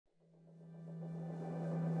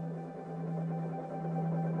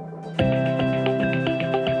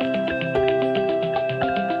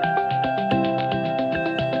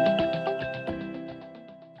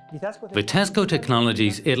Vitesco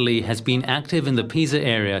Tecnologies Italy has been active in the Pisa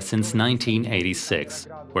area since 1986,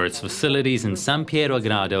 where its facilities in San Piero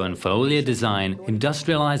Grado and Faolia design,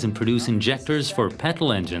 industrialize and produce injectors for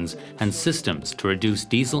petrol engines and systems to reduce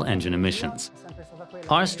diesel engine emissions.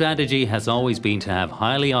 Our strategy has always been to have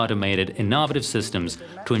highly automated, innovative systems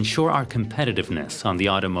to ensure our competitiveness on the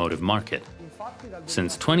automotive market.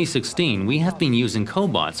 Since 2016, we have been using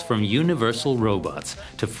cobots from universal robots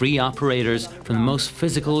to free operators from the most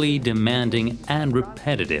physically demanding and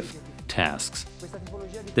repetitive tasks.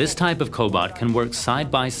 This type of cobot can work side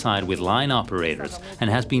by side with line operators and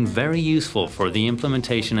has been very useful for the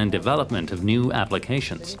implementation and development of new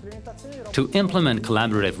applications. To implement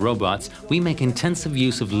collaborative robots, we make intensive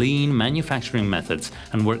use of lean manufacturing methods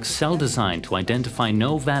and work cell-designed to identify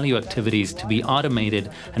no-value activities to be automated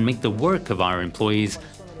and make the work of our employees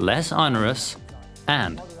less onerous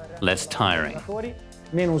and less tiring.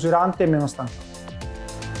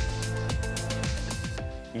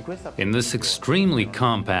 In this extremely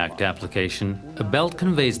compact application, a belt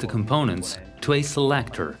conveys the components to a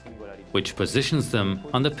selector, which positions them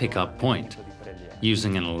on the pickup point,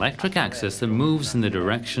 using an electric axis that moves in the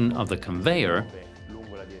direction of the conveyor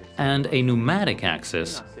and a pneumatic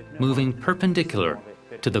axis moving perpendicular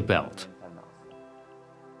to the belt.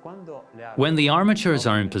 When the armatures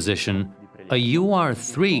are in position, a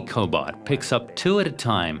UR3 cobot picks up two at a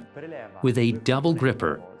time with a double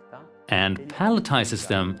gripper and palletizes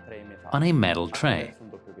them on a metal tray.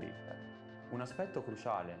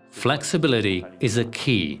 Flexibility is a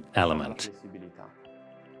key element.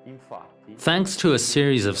 Thanks to a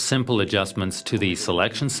series of simple adjustments to the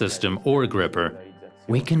selection system or gripper,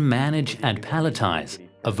 we can manage and palletize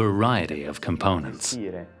a variety of components.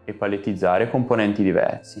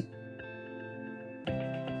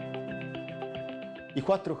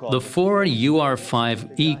 The 4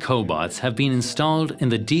 UR5E cobots have been installed in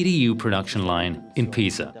the DDU production line in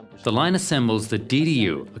Pisa. The line assembles the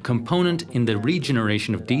DDU, a component in the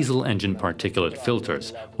regeneration of diesel engine particulate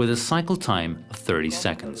filters, with a cycle time of 30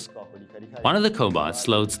 seconds. One of the cobots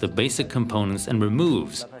loads the basic components and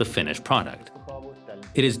removes the finished product.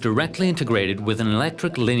 It is directly integrated with an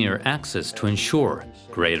electric linear axis to ensure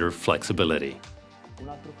greater flexibility.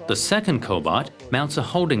 The second cobot mounts a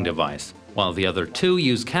holding device, while the other two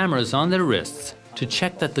use cameras on their wrists to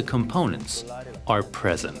check that the components are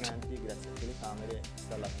present.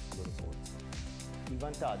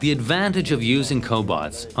 The advantage of using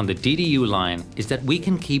cobots on the DDU line is that we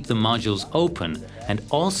can keep the modules open and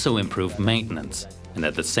also improve maintenance, and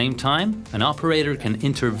at the same time, an operator can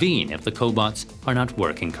intervene if the cobots are not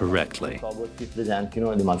working correctly.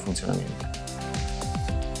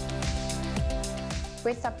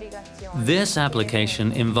 This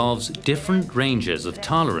application involves different ranges of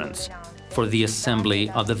tolerance for the assembly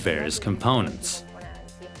of the various components.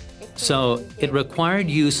 So, it required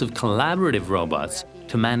use of collaborative robots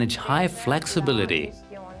to manage high flexibility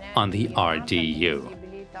on the RDU.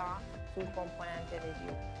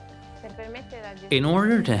 In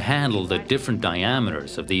order to handle the different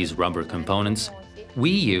diameters of these rubber components, we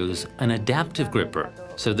use an adaptive gripper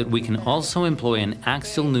so that we can also employ an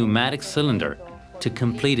axial pneumatic cylinder to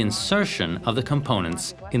complete insertion of the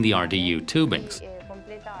components in the RDU tubings,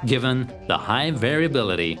 given the high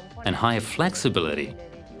variability and high flexibility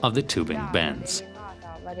of the tubing bends.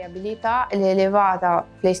 Variabilità e l'elevata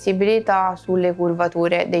flessibilità sulle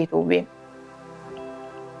curvature dei tubi.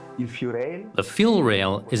 The fuel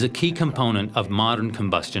rail is a key component of modern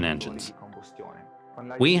combustion engines.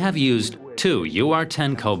 We have used 2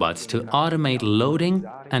 UR10 cobots to automate loading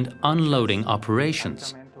and unloading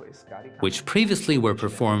operations, which previously were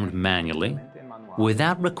performed manually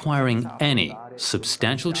without requiring any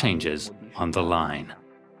substantial changes on the line.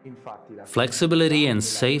 Flexibility and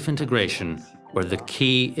safe integration were the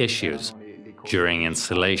key issues during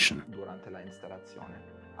installation.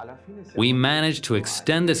 We managed to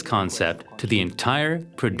extend this concept to the entire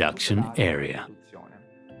production area.